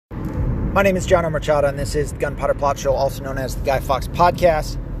My name is John Machado, and this is the Gunpowder Plot Show, also known as the Guy Fawkes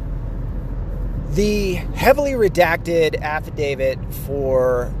Podcast. The heavily redacted affidavit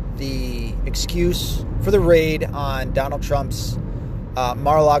for the excuse for the raid on Donald Trump's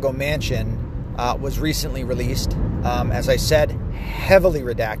Mar-a-Lago mansion was recently released. As I said, heavily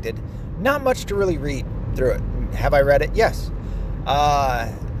redacted. Not much to really read through it. Have I read it? Yes.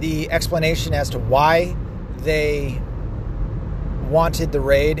 The explanation as to why they wanted the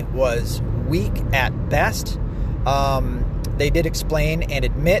raid was weak at best. They did explain and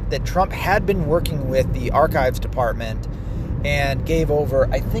admit that Trump had been working with the Archives Department and gave over,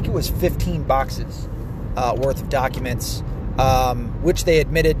 I think it was 15 boxes worth of documents, which they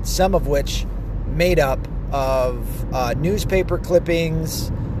admitted, some of which made up of newspaper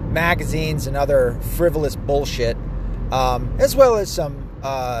clippings, magazines, and other frivolous bullshit, as well as some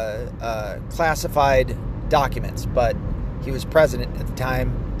classified documents. But he was president at the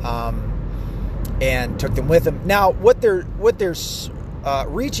time, and took them with him. Now, what they're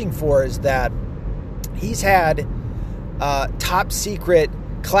reaching for is that he's had top secret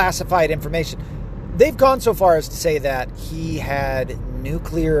classified information. They've gone so far as to say that he had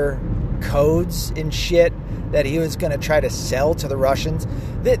nuclear codes and shit that he was going to try to sell to the Russians.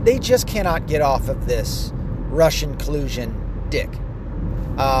 They just cannot get off of this Russian collusion dick.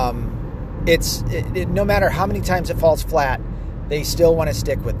 No matter how many times it falls flat, they still want to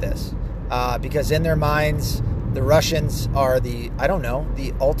stick with this. Because in their minds, the Russians are the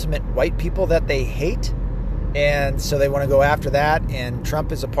ultimate white people that they hate. And so they want to go after that. And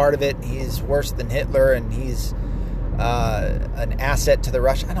Trump is a part of it. He's worse than Hitler, and he's an asset to the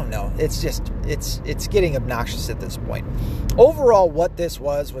Russians. I don't know. It's getting obnoxious at this point. Overall, what this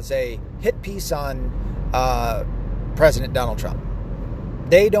was a hit piece on President Donald Trump.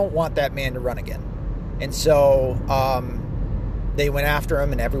 They don't want that man to run again. And so they went after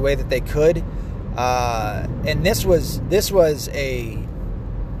him in every way that they could. And this was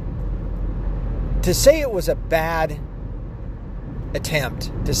to say it was a bad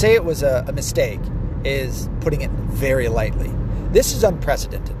attempt, to say it was a mistake, is putting it very lightly. This is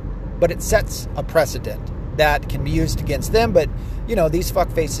unprecedented, but it sets a precedent that can be used against them. But, these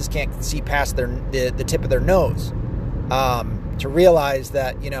fuckfaces can't see past the tip of their nose to realize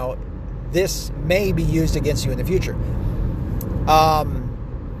that, this may be used against you in the future.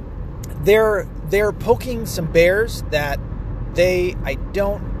 They're poking some bears that I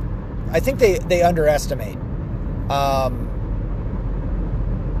think they underestimate.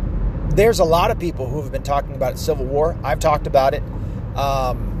 There's a lot of people who have been talking about civil war. I've talked about it.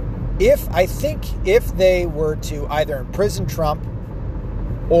 If they were to either imprison Trump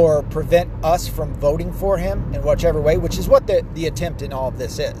or prevent us from voting for him in whichever way, which is what the attempt in all of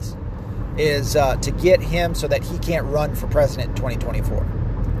this is to get him so that he can't run for president in 2024.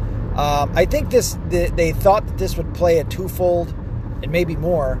 I think they thought that this would play a twofold and maybe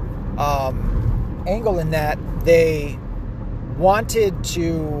more angle, in that they wanted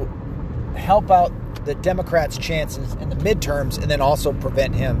to help out the Democrats' chances in the midterms and then also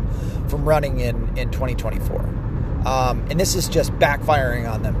prevent him from running in 2024. And this is just backfiring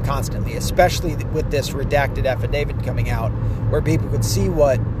on them constantly, especially with this redacted affidavit coming out, where people could see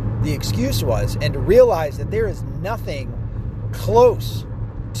what the excuse was and to realize that there is nothing close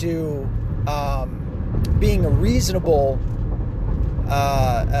to being a reasonable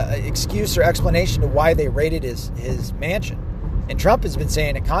excuse or explanation to why they raided his mansion. And Trump has been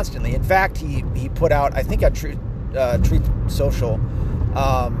saying it constantly. In fact, he put out, I think on Truth Social,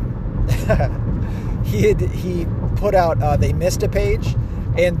 he put out they missed a page,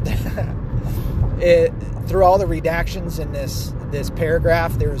 and through all the redactions in this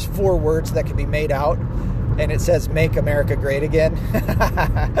paragraph, there's 4 words that can be made out, and it says "Make America Great Again."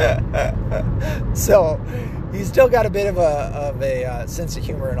 So he's still got a bit of a sense of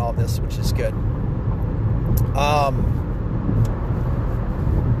humor in all this, which is good.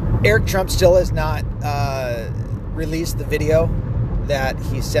 Eric Trump still has not released the video that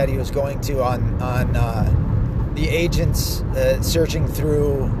he said he was going to on the agents searching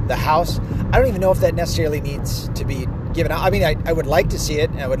through the house. I don't even know if that necessarily needs to be given out. I mean, I would like to see it,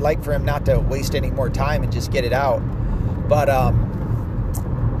 and I would like for him not to waste any more time and just get it out. But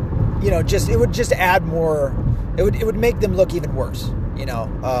it would just add more. It would make them look even worse.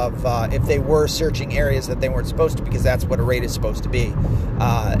 If they were searching areas that they weren't supposed to, because that's what a raid is supposed to be.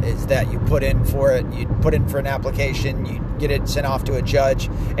 Is that you put in for it, you put in for an application, you get it sent off to a judge,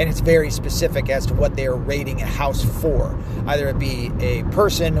 and it's very specific as to what they are raiding a house for. Either it be a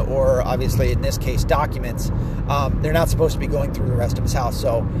person or, obviously, in this case, documents. They're not supposed to be going through the rest of his house.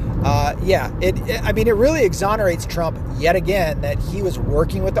 So, it really exonerates Trump yet again that he was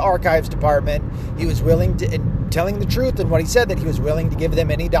working with the Archives Department. He was willing to, and telling the truth in what he said, that he was willing to give them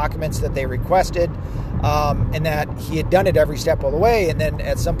any documents that they requested, and that he had done it every step of the way. And then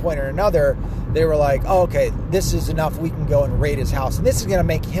at some point or another, they were like, oh, okay, this is enough. We can go and raid his house. And this is going to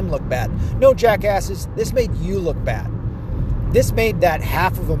make him look bad. No, jackasses, this made you look bad. This made that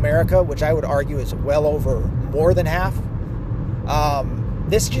half of America, which I would argue is well over more than half,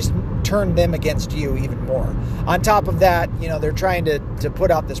 this just turned them against you even more. On top of that, they're trying to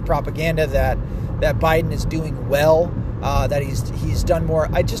put out this propaganda that Biden is doing well, that he's done more.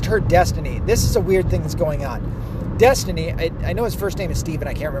 I just heard Destiny. This is a weird thing that's going on. Destiny, I know his first name is Steven.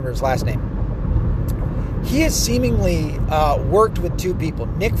 I can't remember his last name. He has seemingly worked with two people,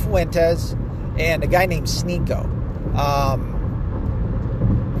 Nick Fuentes and a guy named Sneeko,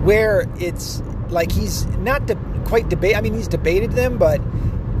 where it's like he's not quite debate. I mean, he's debated them, but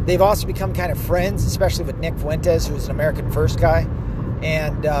they've also become kind of friends, especially with Nick Fuentes, who's an American First guy.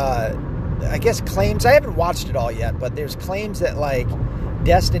 And I guess claims, I haven't watched it all yet, but there's claims that like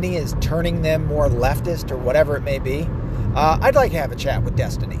Destiny is turning them more leftist or whatever it may be. I'd like to have a chat with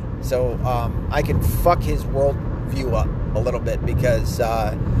Destiny so I can fuck his worldview up a little bit, because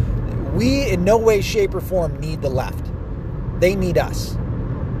we in no way, shape, or form need the left. They need us.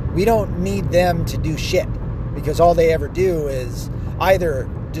 We don't need them to do shit, because all they ever do is either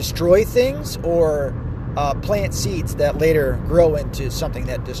destroy things or plant seeds that later grow into something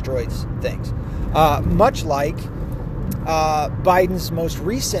that destroys things. Much like Biden's most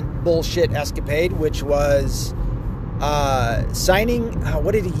recent bullshit escapade, which was signing,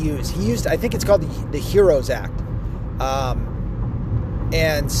 what did he use? He used, I think it's called the HEROES Act,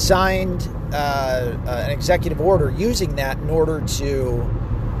 and signed an executive order using that in order to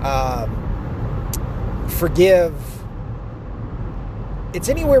forgive. It's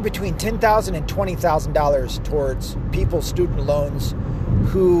anywhere between $10,000 and $20,000 towards people's student loans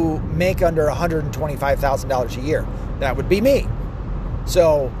who make under $125,000 a year. That would be me.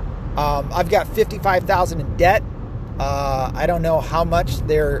 So I've got $55,000 in debt. I don't know how much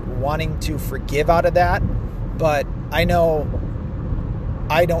they're wanting to forgive out of that, but I know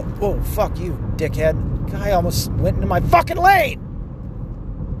I don't. Oh, fuck you, dickhead. Guy almost went into my fucking lane.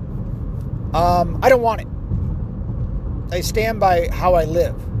 I don't want it. I stand by how I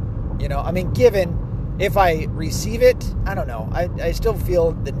live. Given if I receive it, I don't know. I still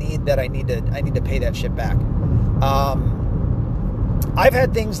feel the need that I need to pay that shit back. I've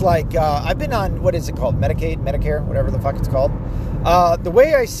had things like, I've been on, what is it called? Medicaid, Medicare, whatever the fuck it's called. The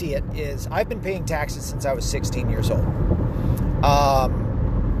way I see it is I've been paying taxes since I was 16 years old.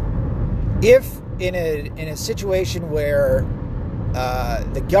 If in a situation where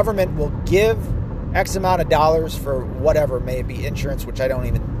the government will give X amount of dollars for whatever, maybe insurance, which I don't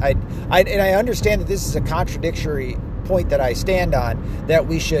even, I understand that this is a contradictory point that I stand on, that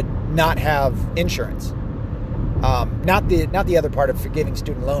we should not have insurance. Not the other part of forgiving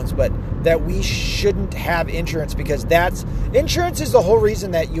student loans, but that we shouldn't have insurance, because insurance is the whole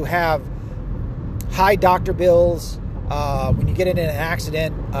reason that you have high doctor bills. When you get in an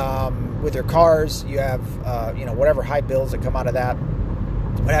accident with your cars, you have whatever high bills that come out of that,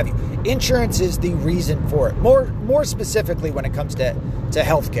 what have you. Insurance is the reason for it. More specifically when it comes to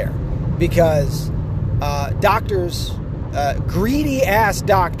healthcare, because doctors, greedy ass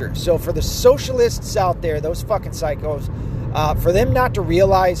doctors. So for the socialists out there, those fucking psychos, for them not to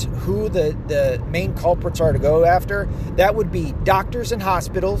realize who the main culprits are to go after, that would be doctors and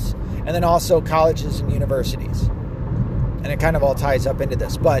hospitals, and then also colleges and universities. And it kind of all ties up into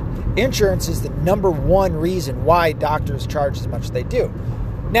this. But insurance is the number one reason why doctors charge as much as they do.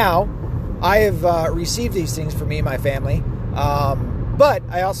 Now, I have received these things for me and my family, but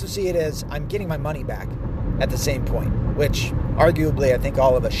I also see it as I'm getting my money back at the same point, which arguably I think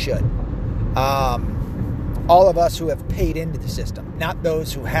all of us should. All of us who have paid into the system, not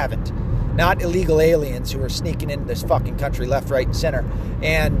those who haven't. Not illegal aliens who are sneaking into this fucking country left, right, and center.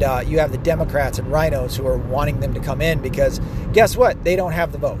 And you have the Democrats and rhinos who are wanting them to come in, because guess what? They don't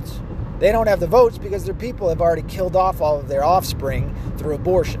have the votes. They don't have the votes because their people have already killed off all of their offspring through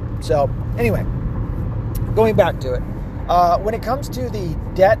abortion. So anyway, going back to it. When it comes to the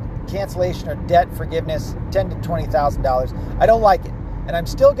debt cancellation or debt forgiveness, $10,000 to $20,000, I don't like it. And I'm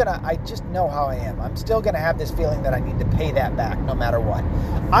still I just know how I am. I'm still going to have this feeling that I need to pay that back no matter what.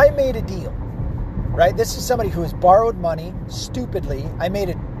 I made a deal, right? This is somebody who has borrowed money stupidly. I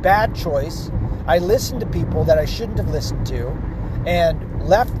made bad choice. I listened to people that I shouldn't have listened to and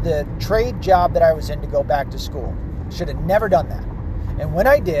left the trade job that I was in to go back to school. Should have never done that. And when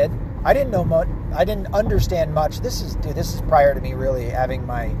I did, I didn't know much. I didn't understand much. This is prior to me really having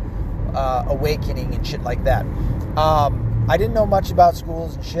my awakening and shit like that. I didn't know much about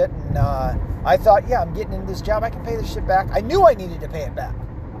schools and shit, and I thought, yeah, I'm getting into this job. I can pay this shit back. I knew I needed to pay it back.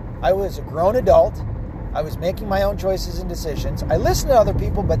 I was a grown adult. I was making my own choices and decisions. I listen to other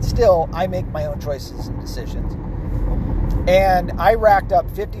people, but still, I make my own choices and decisions. And I racked up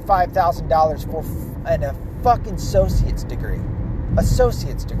 $55,000 for a fucking associate's degree.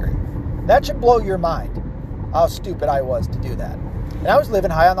 Associate's degree. That should blow your mind, how stupid I was to do that. And I was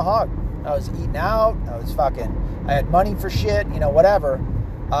living high on the hog. I was eating out. I had money for shit, whatever.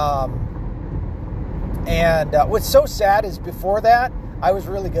 And what's so sad is before that, I was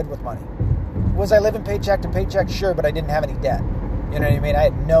really good with money. Was I living paycheck to paycheck? Sure, but I didn't have any debt. You know what I mean? I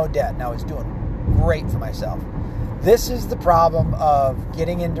had no debt, and I was doing great for myself. This is the problem of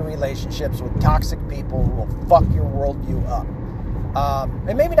getting into relationships with toxic people who will fuck your worldview up.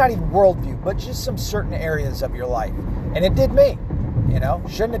 And maybe not even worldview, but just some certain areas of your life. And it did me.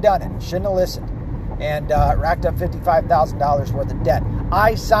 Shouldn't have done it. Shouldn't have listened. And racked up $55,000 worth of debt.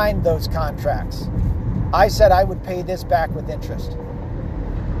 I signed those contracts. I said I would pay this back with interest.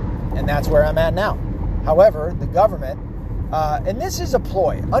 And that's where I'm at now. However, the government, and this is a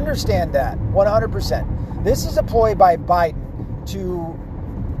ploy. Understand that 100%. This is a ploy by Biden to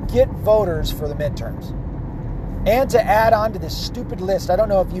get voters for the midterms. And to add on to this stupid list. I don't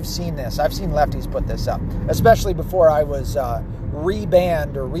know if you've seen this. I've seen lefties put this up. Especially before I was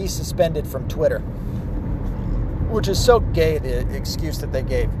rebanned or resuspended from Twitter. Which is so gay, the excuse that they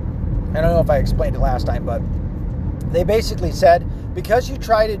gave. I don't know if I explained it last time, but they basically said, because you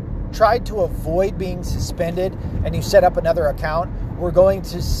tried to avoid being suspended and you set up another account, we're going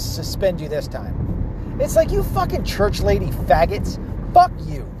to suspend you this time. It's like, you fucking church lady faggots. Fuck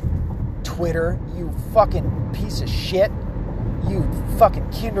you, Twitter, you fucking piece of shit. You fucking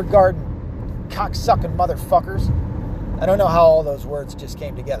kindergarten cocksucking motherfuckers. I don't know how all those words just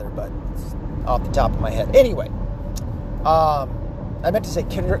came together, but it's off the top of my head. Anyway, I meant to say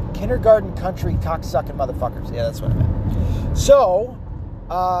kindergarten country cocksucking motherfuckers. Yeah, that's what I meant. So,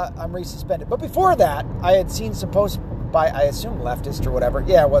 I'm resuspended. But before that, I had seen some posts by, I assume, leftist or whatever.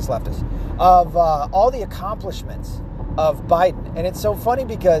 Yeah, it was leftist. Of all the accomplishments of Biden. And it's so funny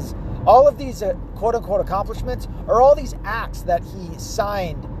because all of these quote-unquote accomplishments are all these acts that he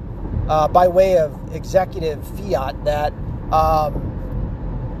signed by way of executive fiat that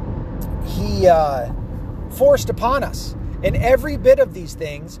he forced upon us. And every bit of these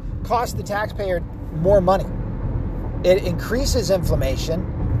things cost the taxpayer more money. It increases inflation.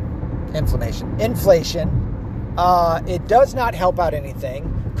 It does not help out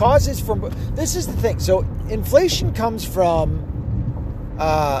anything. This is the thing. So inflation comes from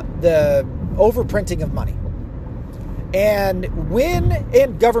the overprinting of money. And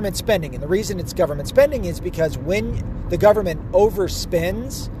government spending. And the reason it's government spending is because when the government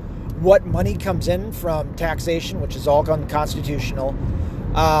overspends what money comes in from taxation, which is all unconstitutional,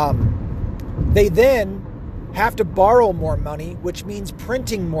 they then have to borrow more money, which means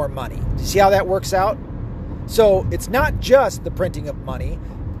printing more money. Do you see how that works out? So it's not just the printing of money,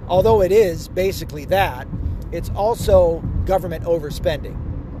 although it is basically that. It's also government overspending,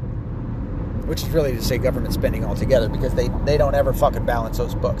 which is really to say government spending altogether, because they don't ever fucking balance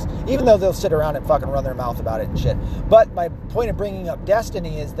those books, even though they'll sit around and fucking run their mouth about it and shit. But my point of bringing up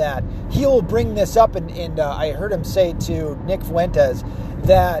Destiny is that he'll bring this up, and I heard him say to Nick Fuentes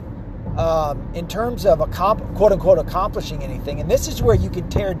that in terms of quote-unquote accomplishing anything, and this is where you can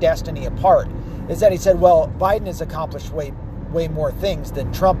tear Destiny apart, is that he said, well, Biden has accomplished way more things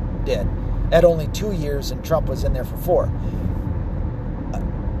than Trump did at only 2 years, and Trump was in there for 4.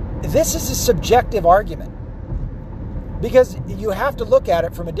 This is a subjective argument, because you have to look at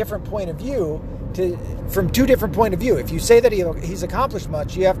it from a different point of view, from two different point of view. If you say that he's accomplished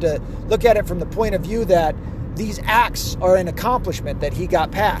much, you have to look at it from the point of view that these acts are an accomplishment that he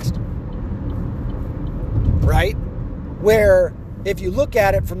got past. Right? Where if you look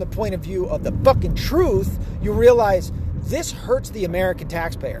at it from the point of view of the fucking truth, you realize this hurts the American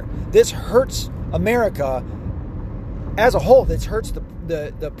taxpayer. This hurts America as a whole. This hurts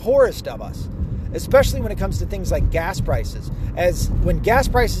the poorest of us, especially when it comes to things like gas prices. As when gas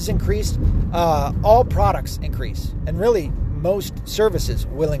prices increase, all products increase, and really most services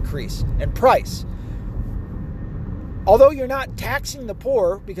will increase in price. Although you're not taxing the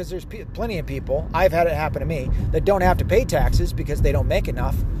poor, because there's plenty of people, I've had it happen to me, that don't have to pay taxes because they don't make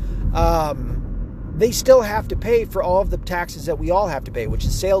enough. they still have to pay for all of the taxes that we all have to pay, which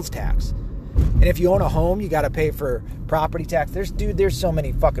is sales tax. And if you own a home, you got to pay for property tax. There's so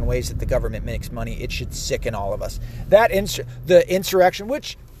many fucking ways that the government makes money. It should sicken all of us. The insurrection,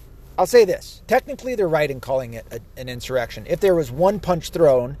 which I'll say this, technically they're right in calling it an insurrection. If there was one punch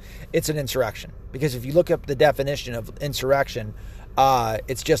thrown, it's an insurrection. Because if you look up the definition of insurrection,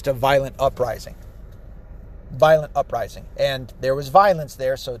 it's just a violent uprising. Violent uprising. And there was violence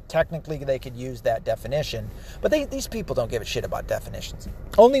there, so technically they could use that definition. But these people don't give a shit about definitions.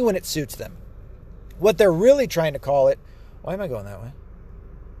 Only when it suits them. What they're really trying to call it... Why am I going that way?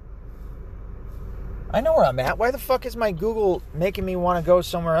 I know where I'm at. Why the fuck is my Google making me want to go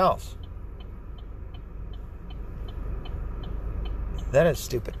somewhere else? That is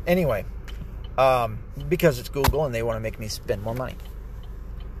stupid. Anyway, because it's Google and they want to make me spend more money.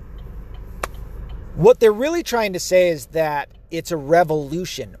 What they're really trying to say is that it's a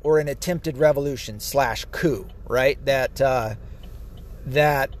revolution or an attempted revolution / coup, right? That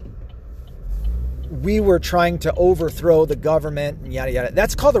we were trying to overthrow the government and yada yada.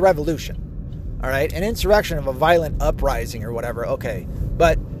 That's called a revolution, all right? An insurrection of a violent uprising or whatever, okay.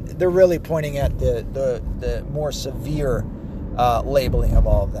 But they're really pointing at the more severe labeling of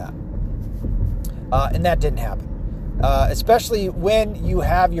all of that. And that didn't happen. Especially when you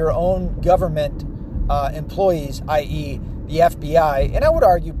have your own government employees, i.e. the FBI, and I would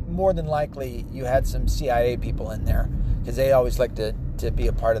argue more than likely you had some CIA people in there because they always like to be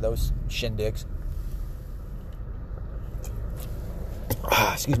a part of those shindigs.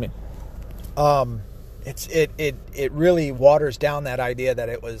 Excuse me. It really waters down that idea that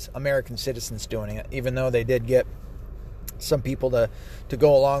it was American citizens doing it, even though they did get some people to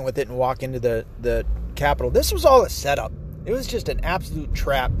go along with it and walk into the Capitol. This was all a setup. It was just an absolute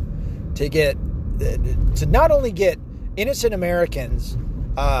trap to not only get innocent Americans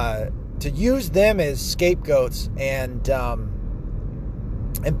to use them as scapegoats and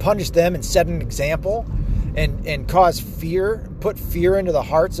punish them and set an example and cause fear, put fear into the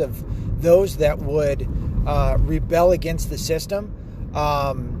hearts of those that would rebel against the system,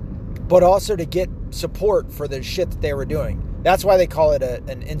 but also to get support for the shit that they were doing. That's why they call it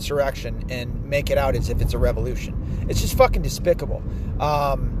an insurrection and make it out as if it's a revolution. It's just fucking despicable.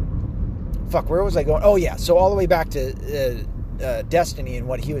 Where was I going? Oh, yeah. So all the way back to Destiny and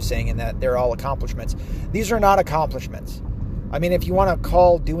what he was saying and that they're all accomplishments. These are not accomplishments. I mean, if you want to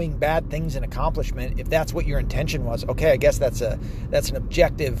call doing bad things an accomplishment, if that's what your intention was, okay, I guess that's an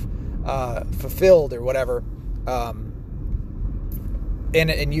objective fulfilled or whatever.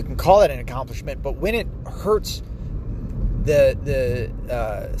 And you can call it an accomplishment, but when it hurts the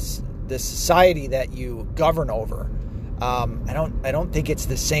society that you govern over, I don't think it's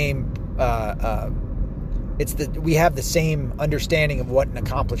the same. We have the same understanding of what an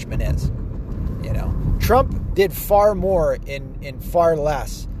accomplishment is. You know, Trump did far more in far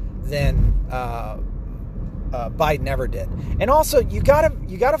less than Biden ever did. And also, you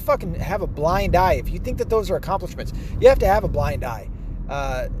gotta fucking have a blind eye. If you think that those are accomplishments, you have to have a blind eye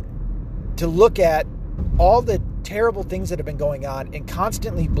to look at all the terrible things that have been going on and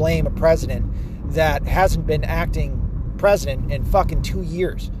constantly blame a president that hasn't been acting president in fucking 2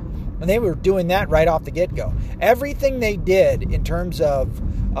 years. And they were doing that right off the get-go. Everything they did in terms of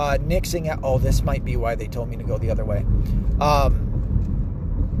nixing out... Oh, this might be why they told me to go the other way.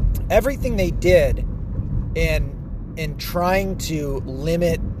 Everything they did in trying to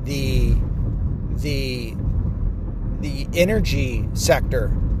limit the energy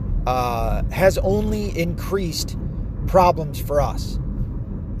sector has only increased problems for us,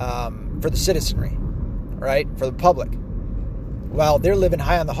 for the citizenry, right? For the public. While they're living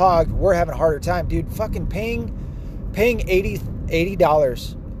high on the hog, we're having a harder time, dude. Fucking paying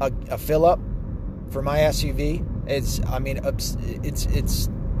 $80 a fill up for my SUV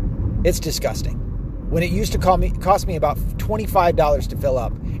it's disgusting. When it used to cost me about $25 to fill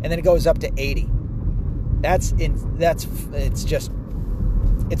up, and then it goes up to $80.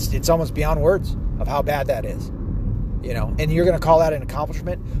 It's almost beyond words of how bad that is, you know. And you're gonna call that an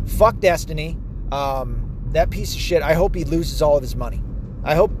accomplishment? Fuck Destiny. That piece of shit, I hope he loses all of his money.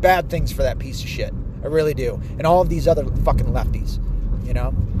 I hope bad things for that piece of shit. I really do. And all of these other fucking lefties, you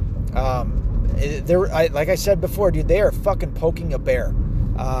know? Like I said before, dude, they are fucking poking a bear.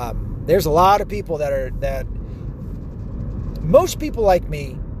 There's a lot of people that most people like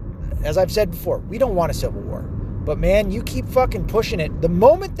me, as I've said before, we don't want a civil war. But man, you keep fucking pushing it. The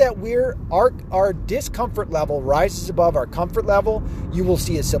moment that our discomfort level rises above our comfort level, you will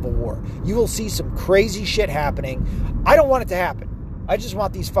see a civil war. You will see some crazy shit happening. I don't want it to happen. I just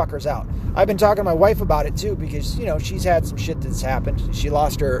want these fuckers out. I've been talking to my wife about it too because, she's had some shit that's happened. She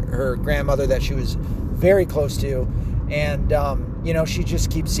lost her grandmother that she was very close to. And, she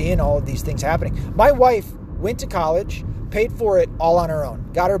just keeps seeing all of these things happening. My wife went to college, paid for it all on her own,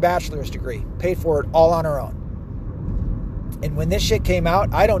 got her bachelor's degree, paid for it all on her own. And when this shit came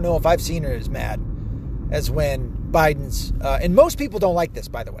out, I don't know if I've seen her as mad as when Biden's, and most people don't like this,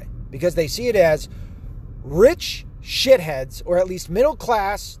 by the way, because they see it as rich shitheads, or at least middle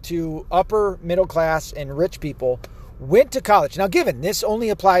class to upper middle class and rich people went to college. Now, given this only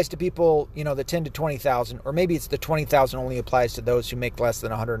applies to people, the 10 to 20,000, or maybe it's the 20,000 only applies to those who make less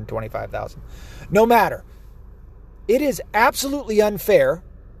than 125,000. No matter. It is absolutely unfair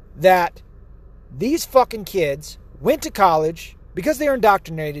that these fucking kids went to college because they're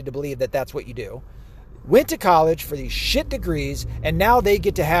indoctrinated to believe that that's what you do. Went to college for these shit degrees, and now they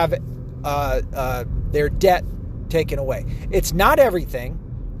get to have their debt taken away. It's not everything.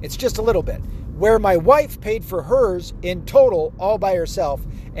 It's just a little bit. Where my wife paid for hers in total all by herself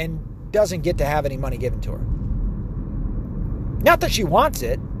and doesn't get to have any money given to her. Not that she wants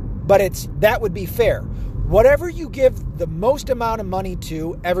it, but that would be fair. Whatever you give the most amount of money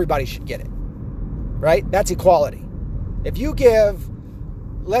to, everybody should get it. Right? That's equality. If you give,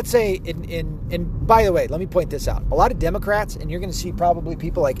 let's say, and by the way, let me point this out. A lot of Democrats, and you're going to see probably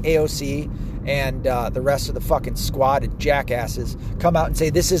people like AOC and the rest of the fucking squad of jackasses come out and say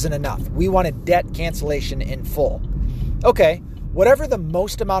this isn't enough. We want a debt cancellation in full. Okay, whatever the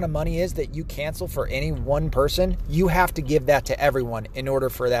most amount of money is that you cancel for any one person, you have to give that to everyone in order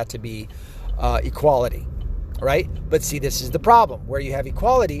for that to be equality. Right? But see, this is the problem where you have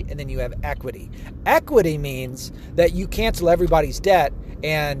equality and then you have equity. Equity means that you cancel everybody's debt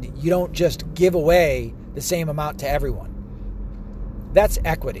and you don't just give away the same amount to everyone. That's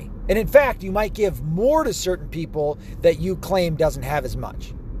equity. And in fact, you might give more to certain people that you claim doesn't have as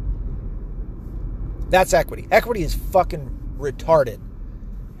much. That's equity. Equity is fucking retarded.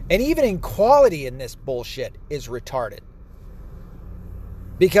 And even equality in this bullshit is retarded.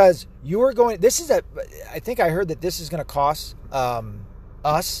 Because I think I heard that this is going to cost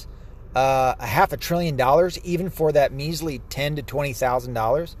us $500 billion, even for that measly $10,000 to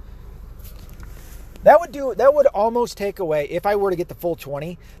 $20,000. That would almost take away, if I were to get the full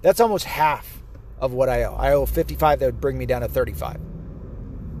 20, that's almost half of what I owe. I owe 55, that would bring me down to 35.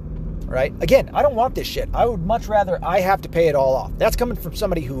 Right? Again, I don't want this shit. I would much rather I have to pay it all off. That's coming from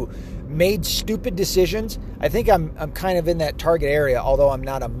somebody who made stupid decisions. I think I'm kind of in that target area, although I'm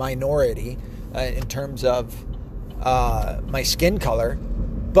not a minority in terms of my skin color,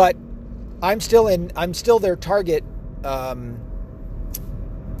 but I'm still their target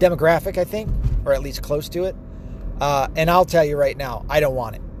demographic, I think, or at least close to it. And I'll tell you right now, I don't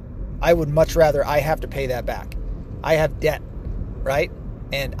want it. I would much rather I have to pay that back. I have debt, right?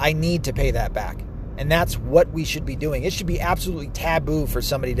 And I need to pay that back. And that's what we should be doing. It should be absolutely taboo for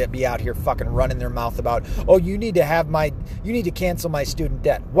somebody to be out here fucking running their mouth about, oh, you need to cancel my student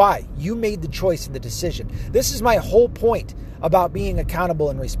debt. Why? You made the choice and the decision. This is my whole point about being accountable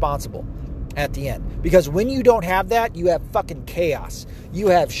and responsible at the end. Because when you don't have that, you have fucking chaos. You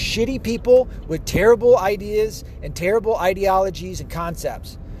have shitty people with terrible ideas and terrible ideologies and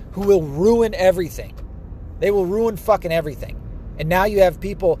concepts who will ruin everything. They will ruin fucking everything. And now you have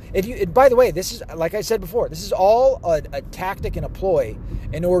people, and by the way, this is, like I said before, this is all a tactic and a ploy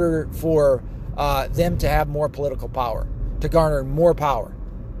in order for them to have more political power, to garner more power.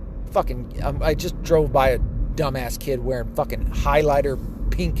 I just drove by a dumbass kid wearing fucking highlighter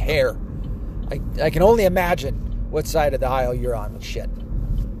pink hair. I can only imagine what side of the aisle you're on with shit.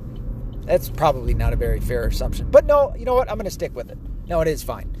 That's probably not a very fair assumption. But no, you know what? I'm going to stick with it. No, it is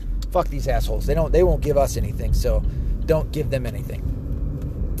fine. Fuck these assholes. They won't give us anything, so don't give them anything.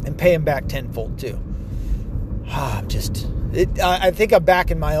 And pay them back tenfold, too. I think I'm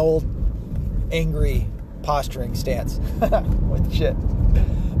back in my old angry posturing stance with shit.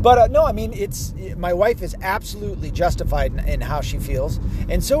 But no, I mean, my wife is absolutely justified in how she feels.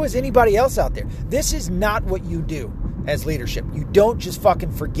 And so is anybody else out there. This is not what you do as leadership. You don't just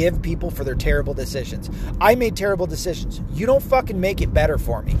fucking forgive people for their terrible decisions. I made terrible decisions. You don't fucking make it better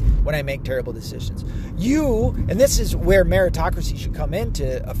for me when I make terrible decisions. And this is where meritocracy should come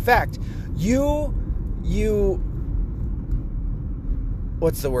into effect.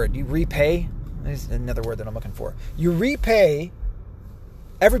 What's the word? You repay? There's another word that I'm looking for. You repay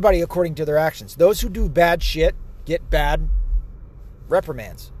everybody according to their actions. Those who do bad shit get bad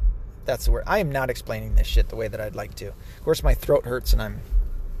reprimands. That's the word. I am not explaining this shit the way that I'd like to. Of course, my throat hurts and I'm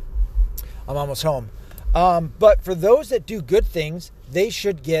almost home. But for those that do good things, they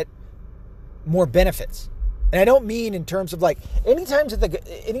should get more benefits. And I don't mean in terms of like anytime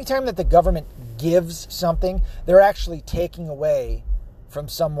that the government gives something, they're actually taking away from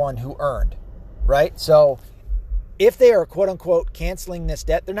someone who earned, right? So if they are quote unquote canceling this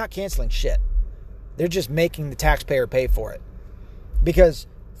debt, they're not canceling shit. They're just making the taxpayer pay for it. Because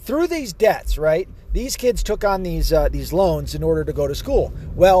through these debts, right, these kids took on these loans in order to go to school.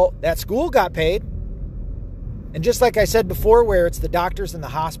 Well, that school got paid. And just like I said before, where it's the doctors and the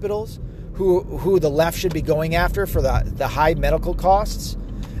hospitals who the left should be going after for the high medical costs,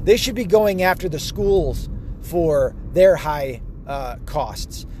 they should be going after the schools for their high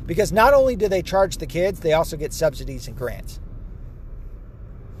costs. Because not only do they charge the kids, they also get subsidies and grants.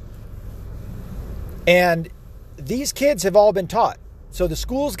 And these kids have all been taught. So the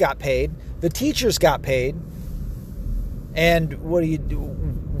schools got paid, the teachers got paid, and what do you do?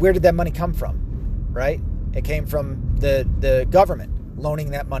 Where did that money come from, right? It came from the government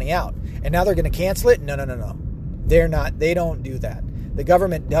loaning that money out. And now they're going to cancel it? No. They're not. They don't do that. The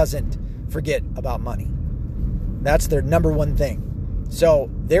government doesn't forget about money. That's their number one thing.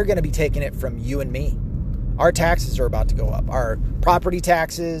 So they're going to be taking it from you and me. Our taxes are about to go up. Our property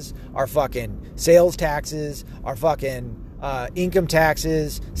taxes, our fucking sales taxes, our fucking income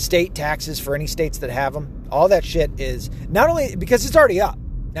taxes, state taxes for any states that have them. All that shit is not only because it's already up.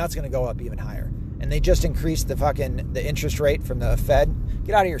 Now it's going to go up even higher. And they just increased the interest rate from the Fed.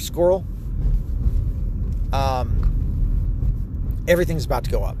 Get out of here, squirrel. Everything's about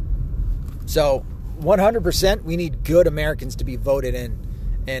to go up. So 100%, we need good Americans to be voted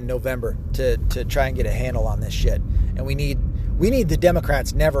in November to try and get a handle on this shit. And we need the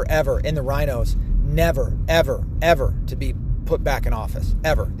Democrats never, ever, and the rhinos never, ever, ever to be put back in office.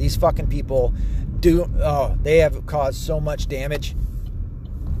 Ever. These fucking people they have caused so much damage.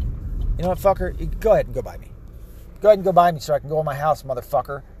 You know what, fucker? Go ahead and go buy me. Go ahead and go buy me so I can go in my house,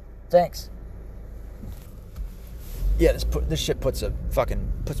 motherfucker. Thanks. Yeah, this shit puts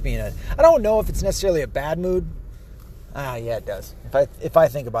me in a... I don't know if it's necessarily a bad mood. Yeah, it does. If I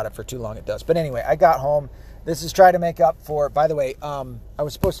think about it for too long, it does. But anyway, I got home. This is trying to make up for... By the way, I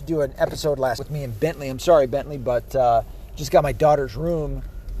was supposed to do an episode last with me and Bentley. I'm sorry, Bentley, but just got my daughter's room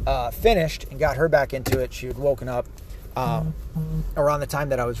finished and got her back into it. She had woken up around the time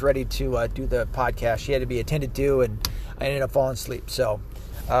that I was ready to do the podcast. She had to be attended to, and I ended up falling asleep. So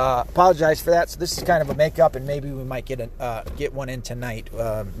apologize for that. So this is kind of a makeup, and maybe we might get one in tonight.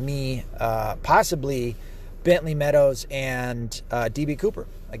 Me, possibly Bentley Meadows, and DB Cooper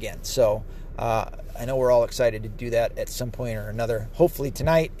again. So I know we're all excited to do that at some point or another. Hopefully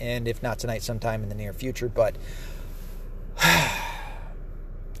tonight, and if not tonight, sometime in the near future. But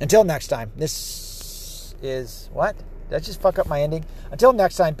until next time, this is what? Did I just fuck up my ending? Until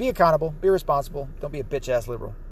next time, be accountable, be responsible, don't be a bitch-ass liberal.